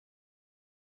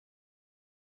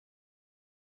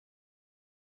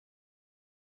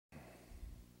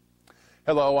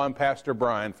Hello, I'm Pastor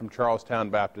Brian from Charlestown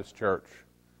Baptist Church.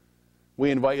 We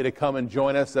invite you to come and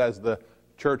join us as the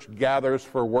church gathers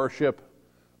for worship.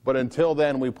 But until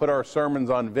then, we put our sermons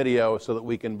on video so that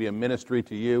we can be a ministry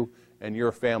to you and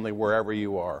your family wherever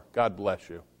you are. God bless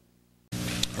you.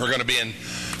 We're going to be in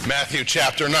Matthew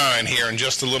chapter 9 here in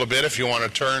just a little bit. If you want to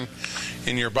turn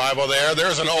in your Bible there.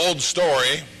 There's an old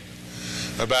story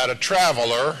about a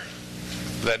traveler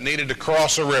that needed to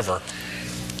cross a river.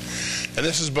 And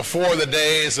this is before the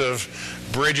days of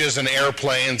bridges and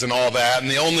airplanes and all that. And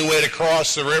the only way to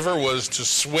cross the river was to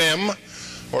swim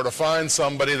or to find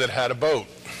somebody that had a boat.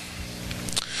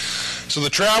 So the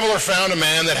traveler found a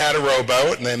man that had a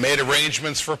rowboat, and they made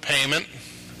arrangements for payment.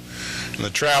 And the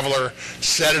traveler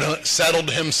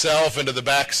settled himself into the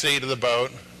back seat of the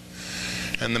boat.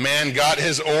 And the man got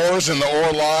his oars in the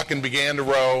oarlock and began to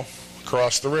row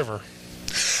across the river.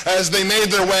 As they made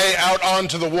their way out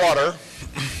onto the water,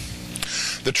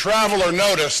 the traveler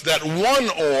noticed that one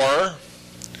oar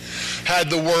had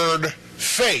the word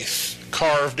faith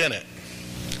carved in it.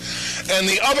 And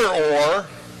the other oar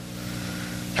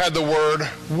had the word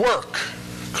work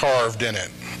carved in it.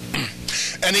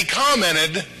 And he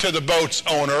commented to the boat's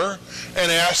owner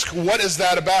and asked, "What is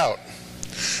that about?"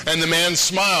 And the man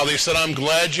smiled. He said, "I'm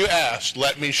glad you asked.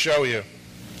 Let me show you."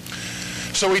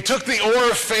 So he took the oar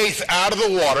of faith out of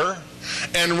the water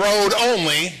and rowed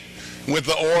only with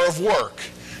the oar of work.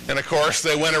 And of course,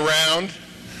 they went around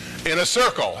in a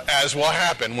circle, as will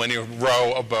happen when you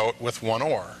row a boat with one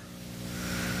oar.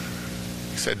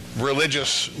 He said,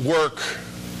 religious work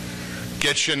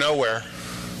gets you nowhere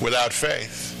without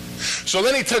faith. So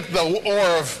then he took the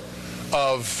oar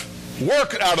of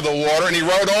work out of the water, and he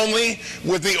rowed only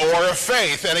with the oar of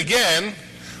faith. And again,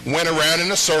 went around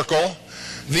in a circle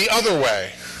the other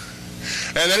way.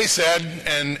 And then he said,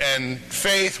 and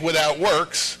faith without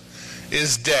works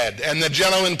is dead. And the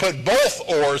gentleman put both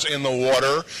oars in the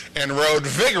water and rowed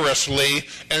vigorously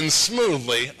and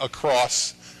smoothly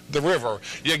across the river.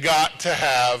 You got to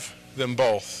have them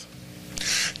both.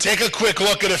 Take a quick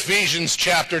look at Ephesians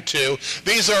chapter 2.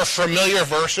 These are familiar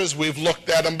verses. We've looked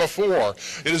at them before.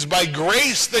 It is by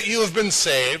grace that you have been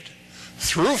saved,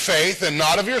 through faith and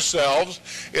not of yourselves.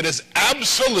 It is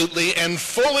absolutely and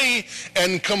fully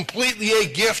and completely a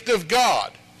gift of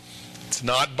God. It's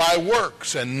not by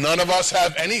works, and none of us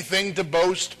have anything to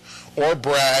boast or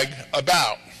brag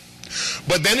about.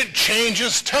 But then it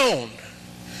changes tone.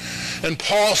 And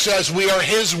Paul says we are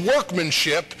his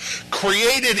workmanship,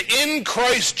 created in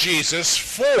Christ Jesus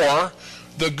for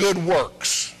the good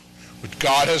works, which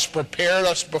God has prepared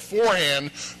us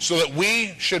beforehand so that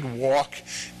we should walk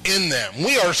in them.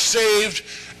 We are saved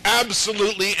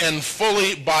absolutely and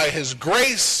fully by his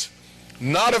grace,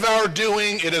 not of our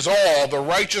doing. It is all the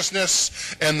righteousness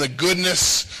and the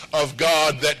goodness of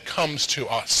God that comes to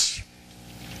us.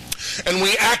 And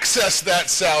we access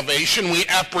that salvation, we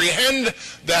apprehend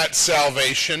that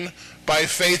salvation by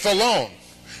faith alone.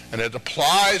 And it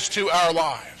applies to our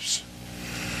lives.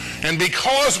 And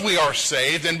because we are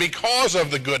saved and because of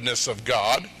the goodness of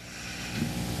God,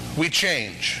 we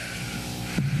change.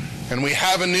 And we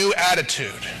have a new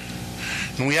attitude.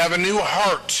 And we have a new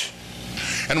heart.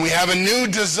 And we have a new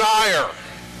desire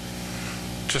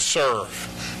to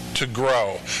serve, to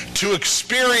grow, to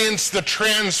experience the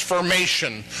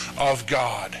transformation of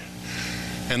God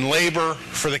and labor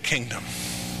for the kingdom.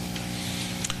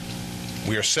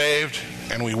 We are saved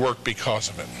and we work because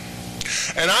of it.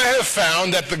 And I have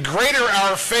found that the greater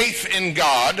our faith in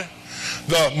God,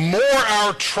 the more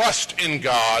our trust in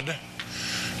God,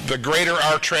 the greater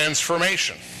our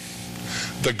transformation,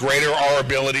 the greater our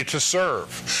ability to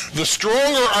serve. The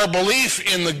stronger our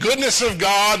belief in the goodness of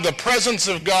God, the presence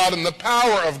of God, and the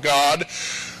power of God,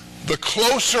 the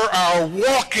closer our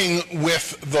walking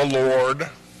with the Lord,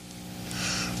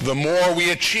 the more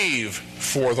we achieve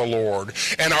for the Lord.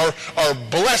 And our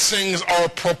blessings are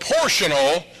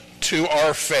proportional to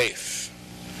our faith.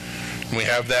 And we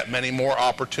have that many more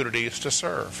opportunities to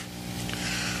serve.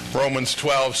 Romans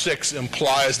 12:6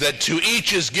 implies that to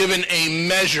each is given a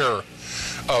measure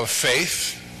of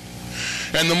faith.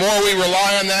 And the more we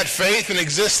rely on that faith and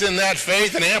exist in that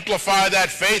faith and amplify that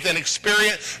faith and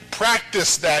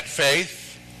practice that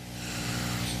faith,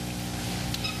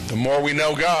 the more we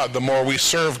know God, the more we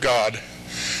serve God.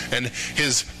 And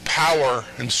his power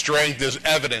and strength is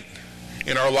evident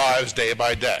in our lives day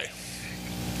by day.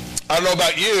 I don't know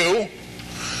about you,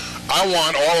 I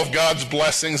want all of God's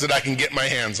blessings that I can get my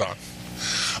hands on.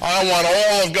 I want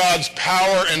all of God's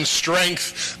power and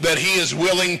strength that he is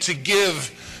willing to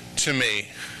give to me.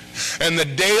 And the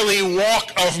daily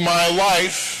walk of my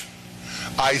life,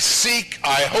 I seek,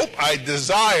 I hope, I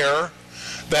desire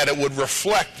that it would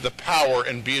reflect the power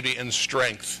and beauty and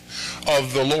strength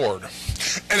of the Lord.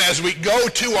 And as we go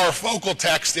to our focal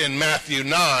text in Matthew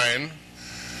 9,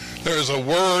 there's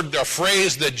a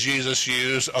phrase that Jesus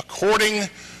used: according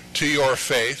to your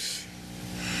faith,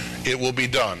 it will be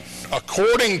done.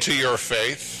 According to your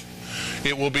faith,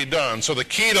 it will be done. So the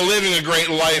key to living a great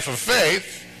life of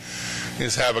faith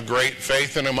is have a great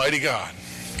faith in a mighty God.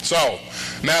 So,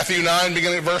 Matthew 9,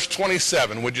 beginning at verse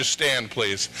 27. Would you stand,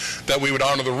 please, that we would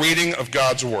honor the reading of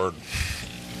God's word.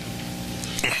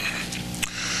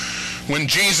 When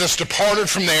Jesus departed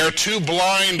from there, 2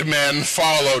 blind men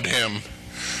followed him,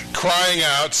 crying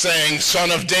out, saying, Son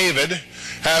of David,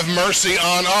 have mercy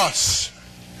on us.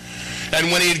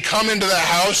 And when he had come into the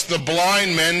house, the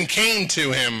blind men came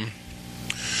to him.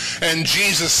 And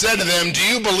Jesus said to them, Do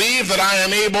you believe that I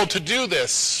am able to do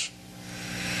this?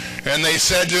 And they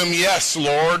said to him, Yes,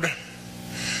 Lord.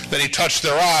 Then he touched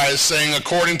their eyes, saying,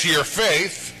 According to your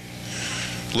faith,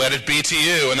 let it be to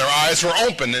you. And their eyes were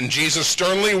opened, and Jesus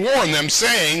sternly warned them,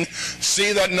 saying,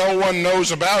 See that no one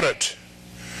knows about it.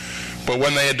 But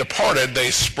when they had departed,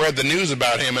 they spread the news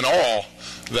about him in all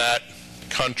that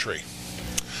country.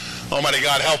 Almighty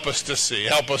God, help us to see.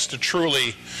 Help us to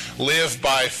truly live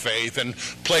by faith and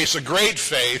place a great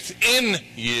faith in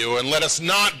you, and let us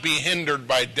not be hindered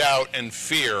by doubt and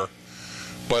fear,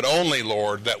 but only,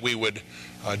 Lord, that we would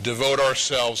devote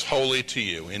ourselves wholly to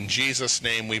you. In Jesus'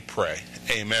 name we pray.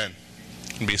 Amen.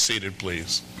 Be seated,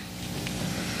 please.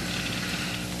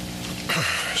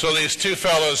 So these 2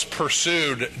 fellows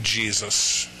pursued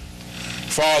Jesus,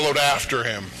 followed after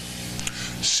him,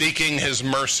 seeking his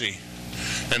mercy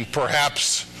and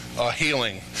perhaps a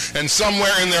healing. And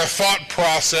somewhere in their thought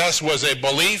process was a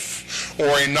belief or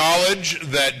a knowledge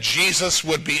that Jesus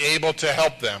would be able to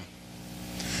help them.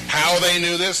 How they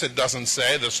knew this, it doesn't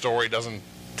say. The story doesn't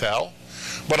tell.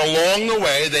 But along the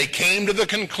way, they came to the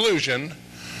conclusion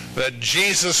that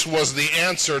Jesus was the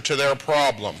answer to their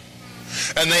problem.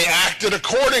 And they acted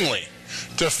accordingly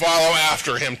to follow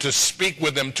after him, to speak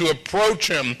with him, to approach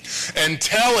him, and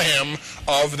tell him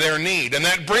of their need. And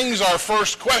that brings our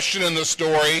first question in the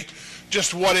story: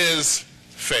 just what is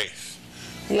faith?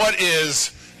 What is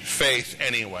faith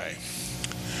anyway?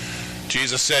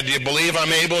 Jesus said, Do you believe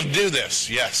I'm able to do this?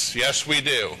 Yes, yes we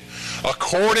do.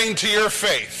 According to your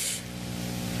faith,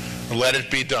 let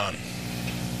it be done.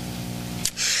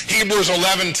 Hebrews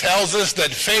 11 tells us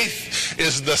that faith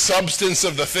is the substance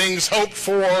of the things hoped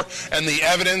for and the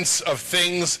evidence of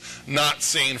things not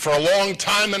seen. For a long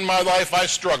time in my life, I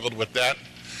struggled with that.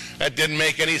 That didn't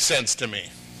make any sense to me.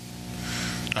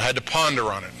 I had to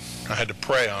ponder on it. I had to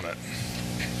pray on it.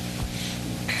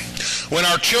 When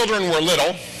our children were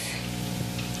little,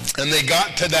 and they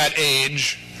got to that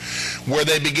age where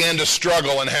they began to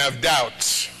struggle and have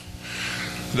doubts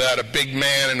that a big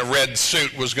man in a red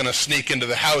suit was going to sneak into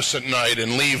the house at night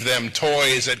and leave them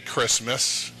toys at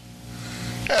Christmas,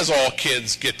 as all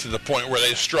kids get to the point where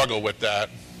they struggle with that,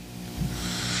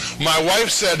 my wife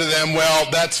said to them,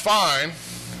 Well, that's fine.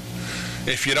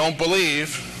 If you don't believe,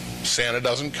 Santa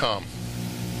doesn't come.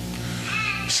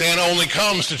 Santa only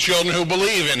comes to children who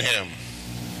believe in him.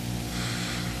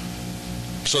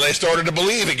 So they started to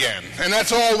believe again. And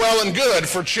that's all well and good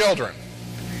for children.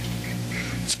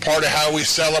 It's part of how we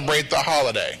celebrate the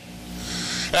holiday.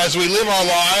 As we live our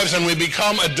lives and we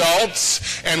become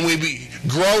adults and we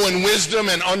grow in wisdom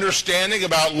and understanding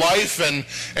about life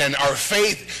and our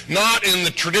faith, not in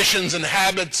the traditions and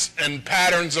habits and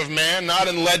patterns of man, not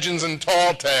in legends and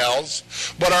tall tales,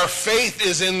 but our faith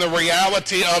is in the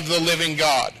reality of the living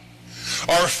God.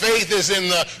 Our faith is in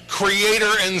the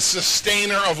creator and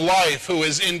sustainer of life, who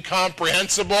is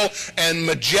incomprehensible and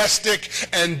majestic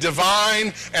and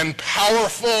divine and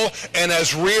powerful and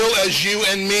as real as you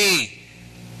and me.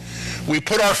 We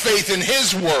put our faith in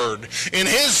his word, in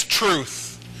his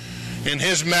truth, in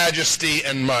his majesty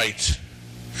and might.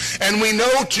 And we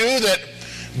know too that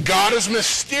God is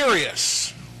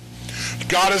mysterious.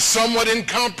 God is somewhat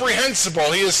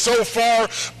incomprehensible. He is so far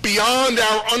beyond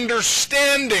our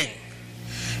understanding.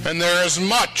 And there is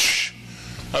much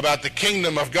about the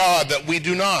kingdom of God that we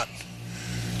do not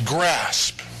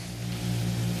grasp.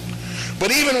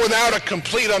 But even without a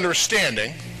complete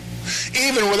understanding,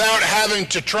 even without having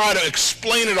to try to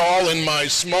explain it all in my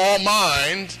small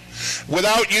mind,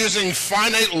 without using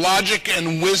finite logic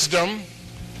and wisdom,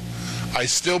 I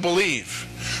still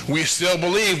believe. We still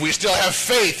believe. We still have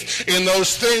faith in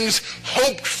those things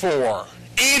hoped for,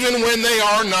 even when they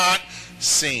are not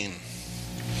seen.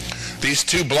 These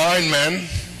 2 blind men,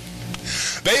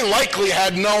 they likely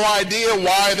had no idea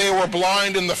why they were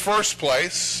blind in the first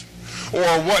place, or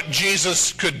what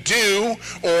Jesus could do,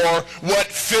 or what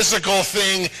physical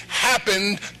thing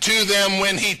happened to them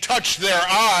when he touched their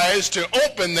eyes to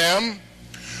open them,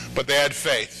 but they had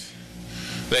faith.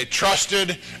 They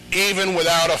trusted even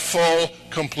without a full,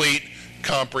 complete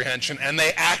comprehension, and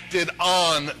they acted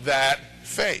on that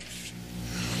faith.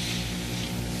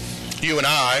 You and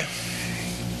I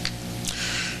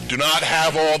do not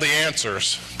have all the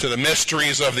answers to the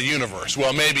mysteries of the universe.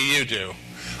 Well, maybe you do.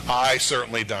 I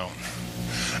certainly don't.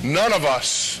 None of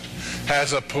us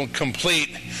has a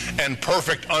complete and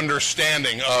perfect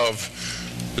understanding of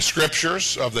the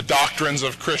scriptures, of the doctrines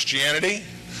of Christianity,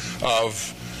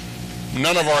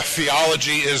 none of our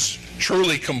theology is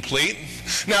truly complete.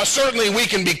 Now, certainly we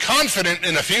can be confident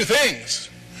in a few things,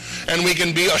 and we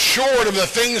can be assured of the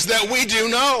things that we do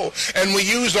know, and we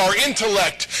use our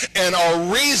intellect and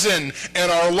our reason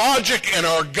and our logic and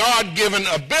our God-given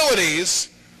abilities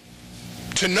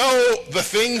to know the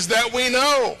things that we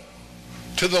know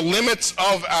to the limits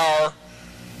of our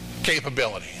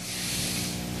capability.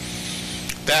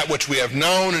 That which we have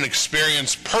known and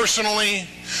experienced personally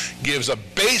gives a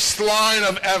baseline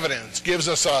of evidence, gives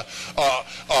us a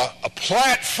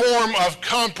platform of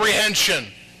comprehension.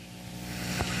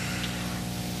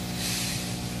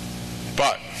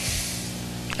 But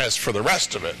as for the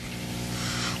rest of it,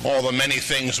 all the many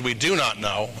things we do not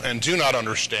know and do not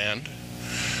understand,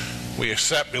 we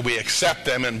accept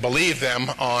them and believe them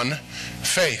on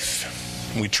faith.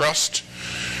 We trust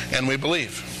and we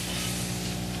believe.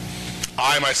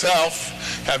 I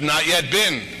myself have not yet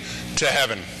been to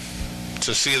heaven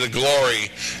to see the glory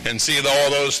and see all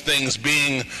those things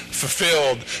being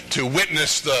fulfilled, to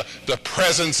witness the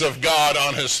presence of God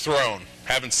on his throne.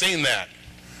 Haven't seen that.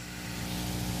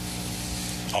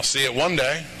 I'll see it one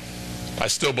day. I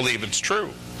still believe it's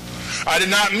true. I did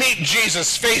not meet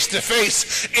Jesus face to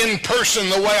face in person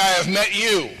the way I have met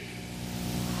you.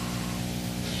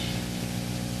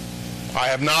 I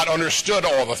have not understood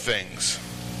all the things.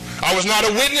 I was not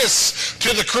a witness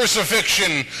to the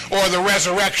crucifixion or the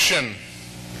resurrection.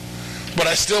 But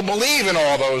I still believe in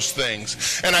all those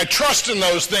things. And I trust in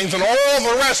those things and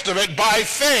all the rest of it by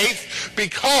faith,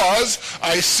 because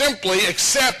I simply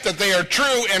accept that they are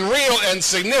true and real and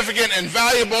significant and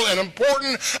valuable and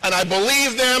important, and I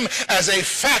believe them as a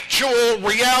factual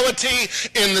reality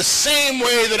in the same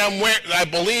way that I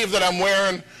believe that I'm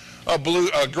wearing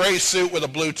a gray suit with a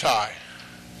blue tie.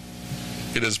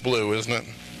 It is blue, isn't it?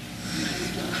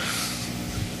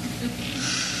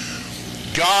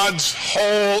 God's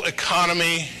whole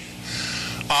economy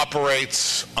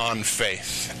operates on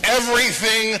faith.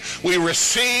 Everything we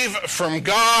receive from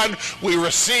God, we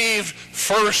receive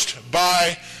first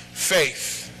by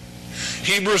faith.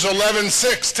 Hebrews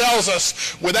 11:6 tells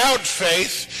us, without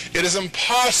faith, it is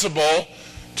impossible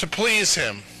to please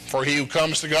him. For he who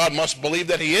comes to God must believe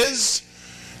that he is,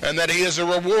 and that he is a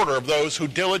rewarder of those who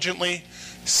diligently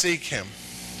seek him.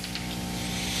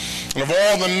 And of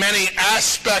all the many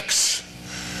aspects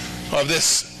of this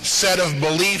set of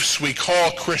beliefs we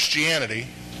call Christianity,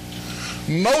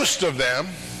 most of them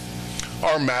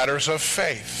are matters of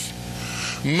faith.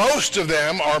 Most of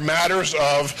them are matters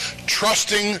of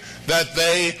trusting that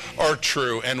they are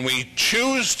true, and we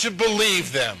choose to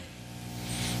believe them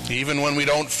even when we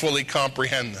don't fully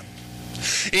comprehend them,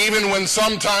 even when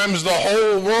sometimes the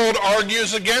whole world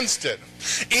argues against it,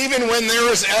 even when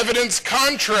there is evidence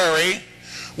contrary.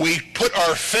 We put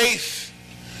our faith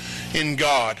in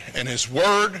God and his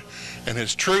word and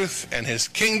his truth and his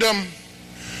kingdom,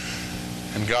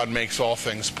 and God makes all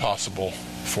things possible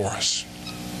for us.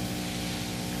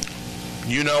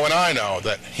 You know and I know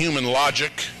that human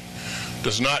logic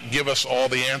does not give us all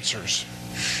the answers.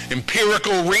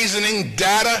 Empirical reasoning,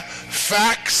 data,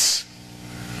 facts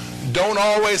don't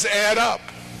always add up.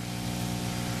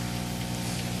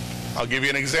 I'll give you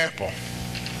an example.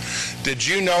 Did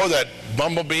you know that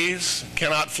bumblebees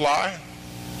cannot fly?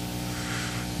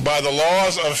 By the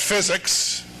laws of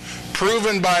physics,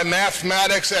 proven by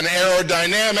mathematics and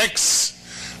aerodynamics,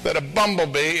 that a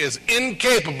bumblebee is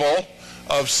incapable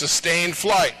of sustained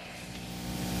flight.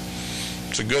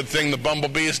 It's a good thing the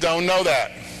bumblebees don't know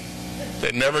that.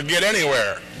 They never get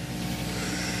anywhere.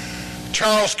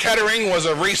 Charles Kettering was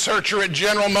a researcher at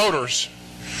General Motors,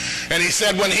 and he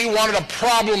said when he wanted a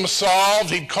problem solved,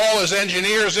 he'd call his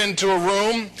engineers into a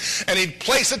room and he'd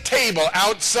place a table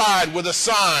outside with a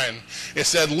sign. It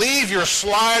said, "Leave your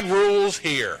slide rules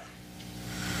here."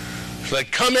 So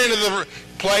they'd come into the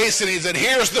place and he said,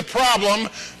 "Here's the problem,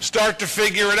 start to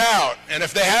figure it out." And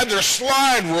if they had their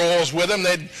slide rules with them,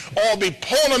 they'd all be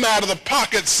pulling them out of the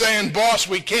pockets saying, "Boss,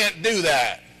 we can't do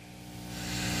that."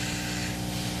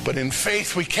 But in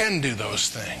faith, we can do those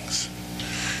things.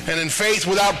 And in faith,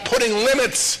 without putting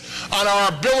limits on our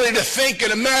ability to think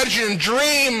and imagine and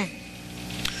dream,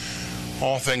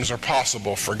 all things are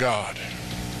possible for God.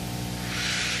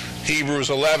 Hebrews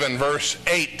 11 verse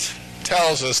 8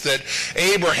 tells us that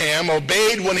Abraham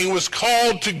obeyed when he was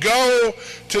called to go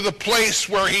to the place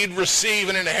where he'd receive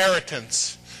an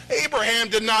inheritance. Abraham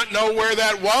did not know where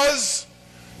that was,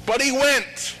 but he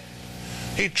went.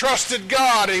 He trusted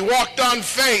God. He walked on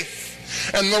faith.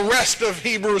 And the rest of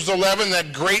Hebrews 11,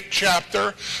 that great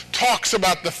chapter, talks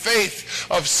about the faith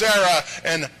of Sarah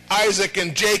and Isaac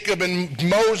and Jacob and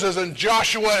Moses and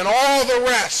Joshua and all the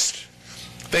rest.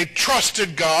 They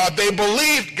trusted God, they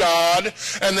believed God,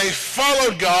 and they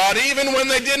followed God even when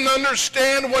they didn't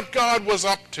understand what God was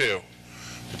up to.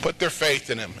 They put their faith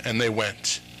in him, and they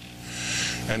went.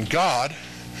 And God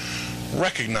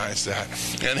recognized that,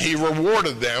 and he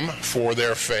rewarded them for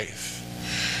their faith.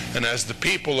 And as the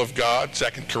people of God,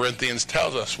 2 Corinthians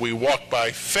tells us, we walk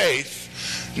by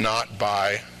faith, not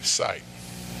by sight.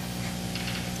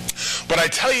 But I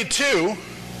tell you too,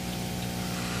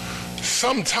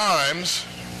 sometimes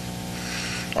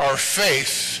our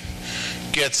faith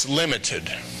gets limited.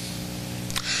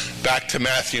 Back to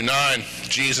Matthew 9,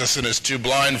 Jesus and his two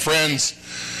blind friends.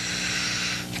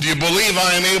 Do you believe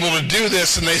I am able to do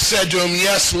this? And they said to him,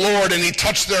 yes, Lord. And he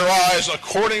touched their eyes.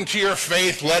 According to your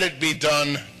faith, let it be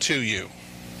done to you.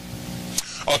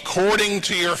 According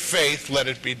to your faith, let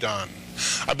it be done.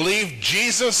 I believe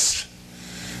Jesus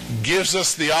gives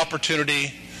us the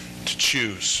opportunity to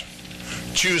choose.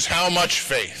 Choose how much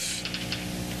faith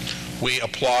we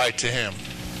apply to him.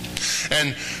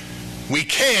 And we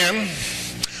can,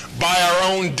 by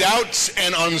our own doubts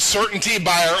and uncertainty,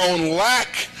 by our own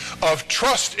lack of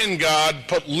trust in God,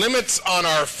 put limits on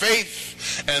our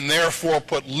faith and therefore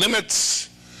put limits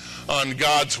on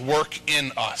God's work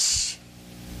in us.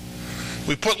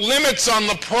 We put limits on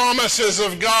the promises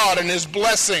of God and his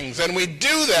blessings, and we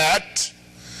do that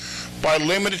by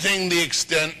limiting the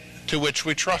extent to which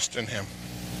we trust in him,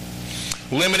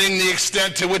 limiting the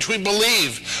extent to which we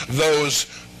believe those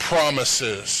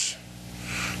promises.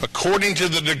 According to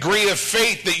the degree of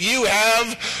faith that you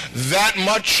have, that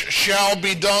much shall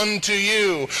be done to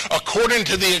you. According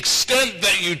to the extent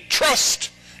that you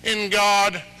trust in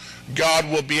God, God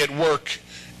will be at work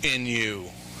in you.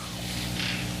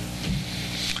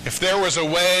 If there was a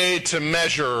way to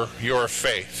measure your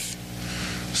faith,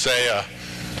 say a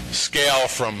scale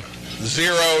from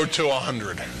 0 to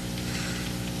 100,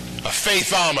 a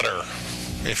faithometer,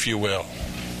 if you will.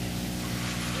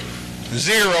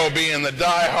 0 being the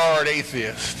die-hard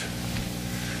atheist,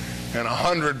 and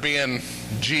 100 being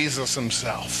Jesus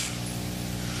himself.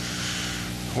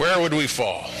 Where would we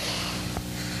fall?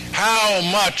 How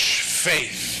much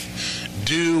faith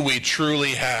do we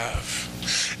truly have?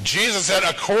 Jesus said,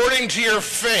 according to your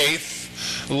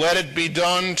faith, let it be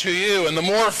done to you. And the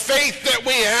more faith that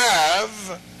we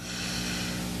have,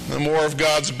 the more of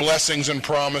God's blessings and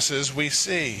promises we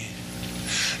see.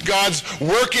 God's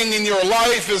working in your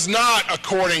life is not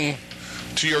according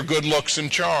to your good looks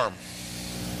and charm.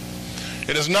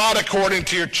 It is not according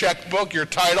to your checkbook, your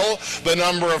title, the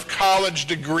number of college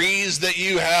degrees that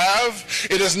you have.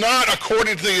 It is not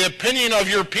according to the opinion of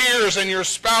your peers and your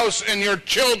spouse and your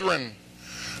children.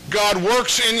 God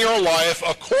works in your life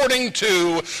according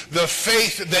to the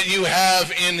faith that you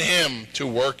have in him to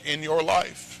work in your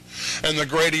life. And the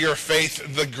greater your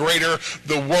faith, the greater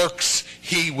the works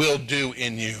he will do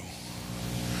in you.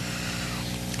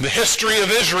 The history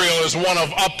of Israel is one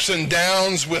of ups and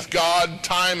downs with God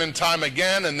time and time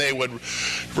again, and they would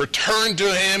return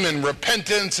to him in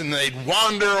repentance, and they'd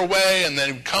wander away, and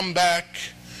then come back.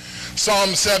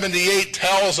 Psalm 78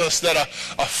 tells us that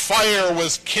a fire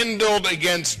was kindled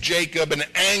against Jacob, and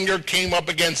anger came up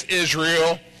against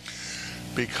Israel,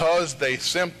 because they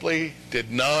simply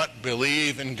did not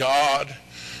believe in God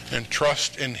and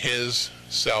trust in his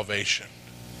salvation.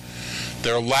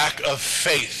 Their lack of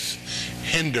faith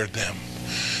hindered them.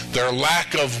 Their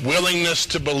lack of willingness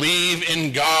to believe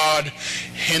in God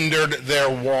hindered their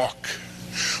walk.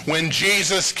 When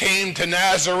Jesus came to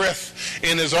Nazareth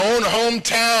in his own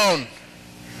hometown,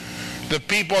 the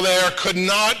people there could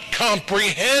not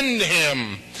comprehend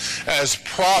him as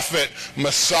prophet,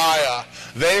 Messiah.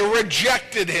 They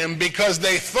rejected him because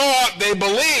they thought, they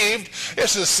believed,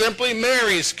 this is simply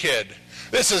Mary's kid.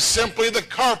 This is simply the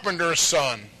carpenter's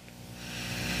son.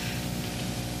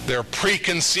 Their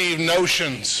preconceived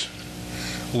notions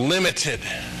limited.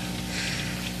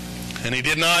 And he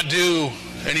did not do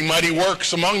any mighty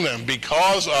works among them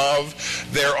because of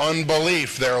their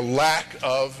unbelief, their lack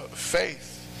of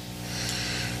faith,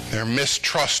 their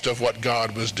mistrust of what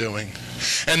God was doing.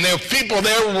 And the people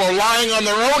there were relying on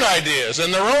their own ideas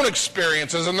and their own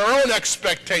experiences and their own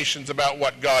expectations about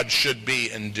what God should be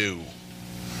and do.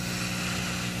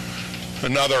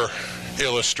 Another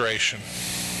illustration.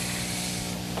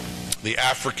 The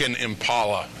African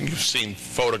impala. You've seen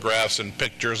photographs and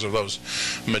pictures of those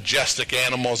majestic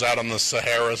animals out on the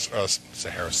savannas.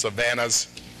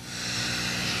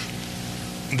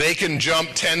 They can jump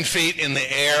 10 feet in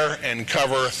the air and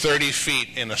cover 30 feet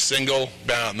in a single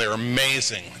bound. They're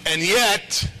amazing. And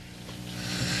yet,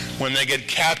 when they get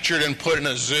captured and put in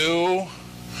a zoo,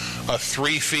 a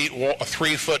 3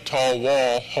 foot tall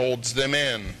wall holds them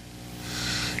in.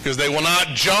 Because they will not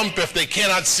jump if they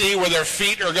cannot see where their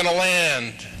feet are going to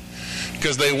land.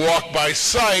 Because they walk by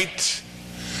sight,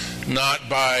 not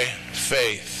by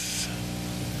faith.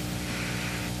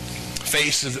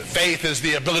 Faith is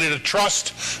the ability to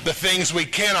trust the things we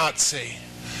cannot see.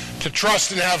 To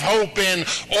trust and have hope in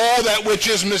all that which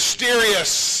is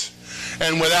mysterious.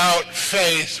 And without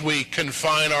faith, we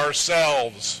confine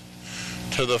ourselves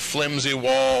to the flimsy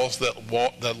walls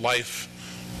that life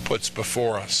puts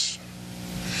before us.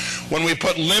 When we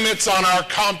put limits on our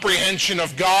comprehension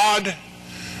of God,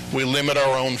 we limit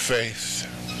our own faith.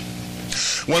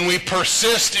 When we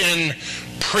persist in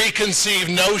preconceived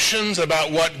notions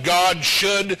about what God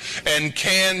should and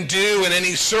can do in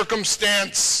any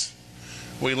circumstance,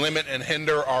 we limit and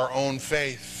hinder our own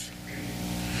faith.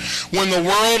 When the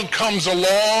world comes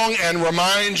along and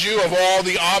reminds you of all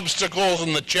the obstacles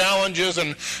and the challenges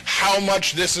and how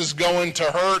much this is going to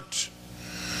hurt,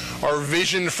 our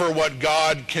vision for what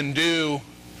God can do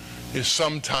is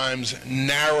sometimes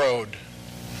narrowed.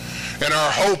 And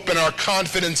our hope and our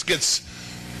confidence gets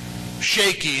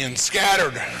shaky and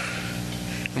scattered.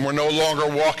 And we're no longer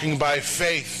walking by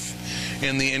faith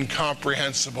in the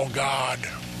incomprehensible God.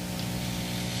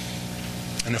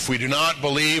 And if we do not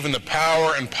believe in the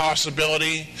power and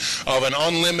possibility of an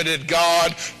unlimited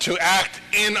God to act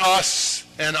in us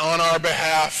and on our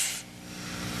behalf,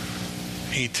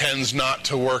 he tends not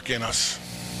to work in us.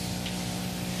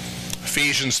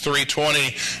 Ephesians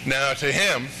 3:20, now to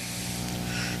him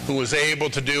who is able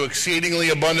to do exceedingly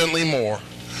abundantly more,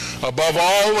 above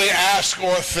all we ask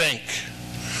or think,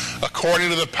 according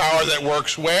to the power that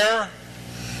works where?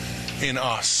 In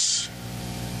us.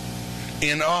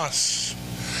 In us.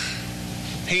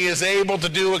 He is able to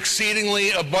do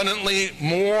exceedingly abundantly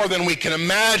more than we can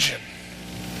imagine.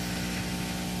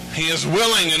 He is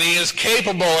willing and he is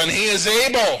capable and he is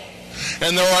able.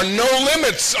 And there are no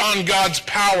limits on God's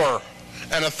power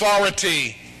and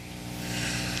authority.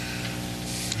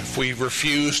 If we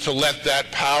refuse to let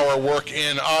that power work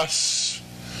in us,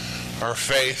 our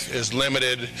faith is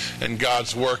limited and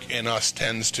God's work in us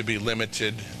tends to be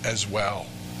limited as well.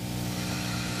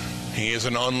 He is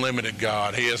an unlimited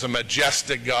God. He is a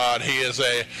majestic God. He is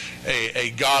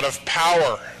a God of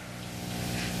power.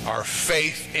 Our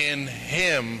faith in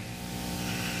him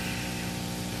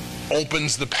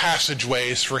opens the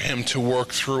passageways for him to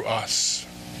work through us.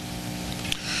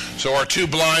 So our two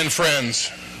blind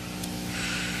friends,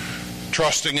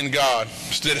 trusting in God,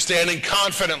 standing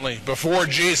confidently before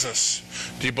Jesus.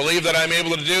 Do you believe that I'm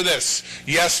able to do this?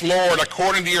 Yes, Lord,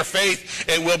 according to your faith,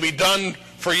 it will be done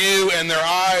for you, and their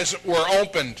eyes were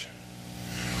opened.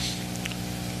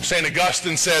 St.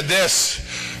 Augustine said this,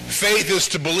 faith is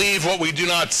to believe what we do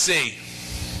not see.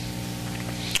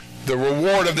 The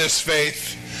reward of this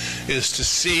faith is to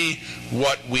see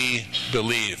what we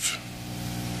believe.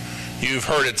 You've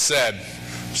heard it said,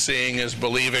 seeing is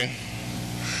believing.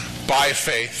 By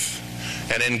faith,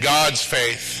 and in God's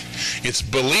faith, it's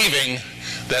believing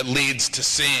that leads to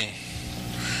seeing.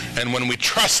 And when we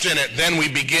trust in it, then we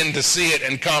begin to see it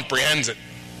and comprehend it.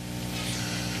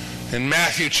 In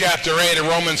Matthew chapter 8, a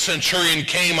Roman centurion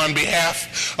came on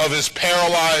behalf of his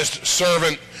paralyzed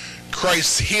servant,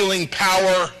 Christ's healing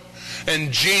power,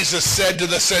 and Jesus said to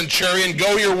the centurion,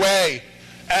 go your way,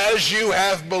 as you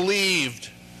have believed,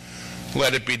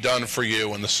 let it be done for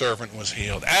you. And the servant was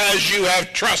healed. As you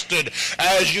have trusted,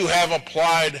 as you have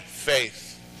applied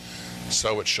faith,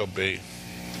 so it shall be.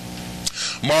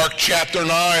 Mark chapter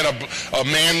 9, a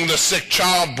man with a sick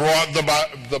child brought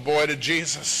the boy to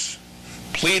Jesus,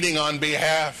 pleading on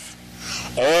behalf.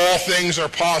 All things are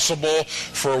possible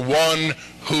for one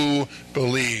who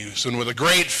believes. And with a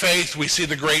great faith, we see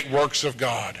the great works of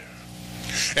God.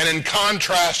 And in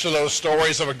contrast to those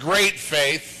stories of a great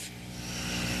faith,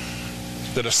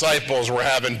 the disciples were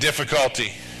having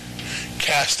difficulty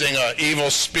casting an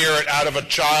evil spirit out of a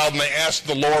child, and they asked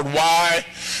the Lord why,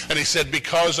 and he said,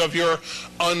 because of your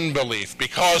unbelief,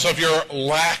 because of your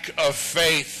lack of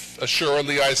faith.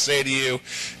 Assuredly I say to you,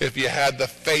 if you had the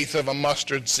faith of a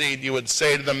mustard seed, you would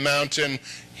say to the mountain,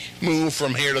 move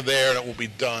from here to there and it will be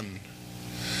done.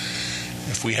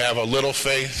 If we have a little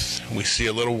faith, we see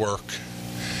a little work.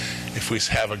 If we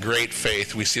have a great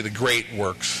faith, we see the great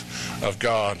works of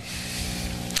God.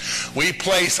 We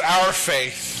place our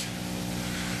faith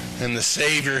in the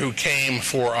Savior who came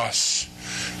for us,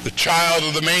 the child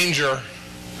of the manger,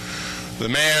 the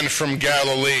man from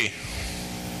Galilee,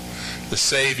 the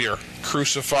Savior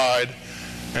crucified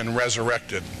and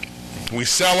resurrected. We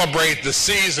celebrate the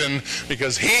season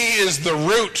because he is the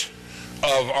root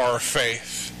of our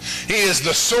faith. He is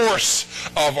the source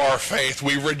of our faith.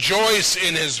 We rejoice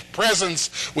in his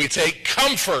presence. We take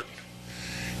comfort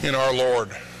in our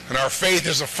Lord. And our faith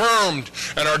is affirmed,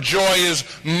 and our joy is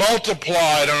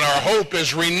multiplied, and our hope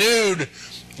is renewed.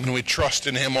 And we trust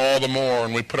in him all the more,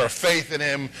 and we put our faith in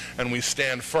him, and we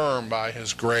stand firm by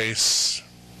his grace.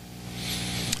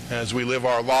 As we live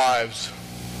our lives,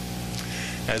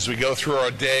 as we go through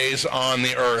our days on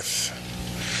the earth,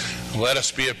 let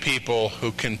us be a people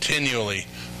who continually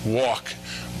walk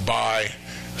by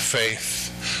faith,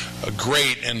 a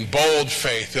great and bold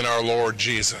faith in our Lord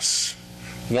Jesus,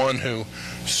 one who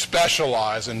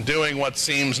specializes in doing what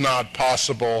seems not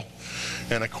possible,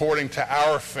 and according to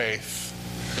our faith,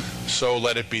 so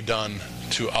let it be done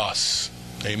to us.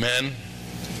 Amen.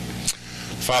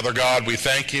 Father God, we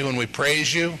thank you and we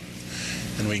praise you,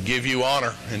 and we give you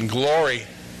honor and glory,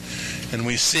 and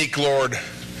we seek, Lord,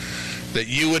 that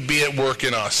you would be at work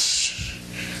in us.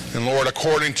 And Lord,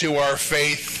 according to our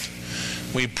faith,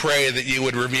 we pray that you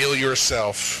would reveal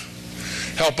yourself.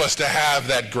 Help us to have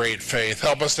that great faith.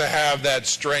 Help us to have that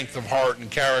strength of heart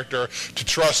and character to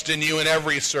trust in you in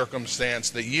every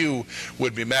circumstance, that you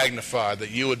would be magnified,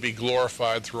 that you would be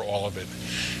glorified through all of it.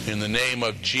 In the name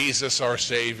of Jesus, our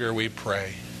Savior, we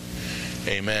pray.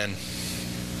 Amen.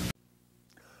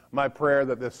 My prayer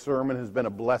that this sermon has been a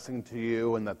blessing to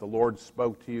you and that the Lord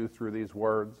spoke to you through these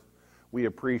words. We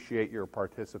appreciate your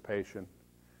participation.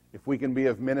 If we can be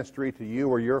of ministry to you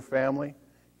or your family,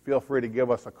 feel free to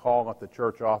give us a call at the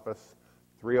church office,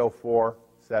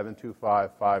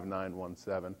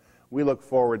 304-725-5917. We look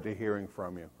forward to hearing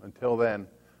from you. Until then,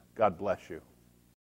 God bless you.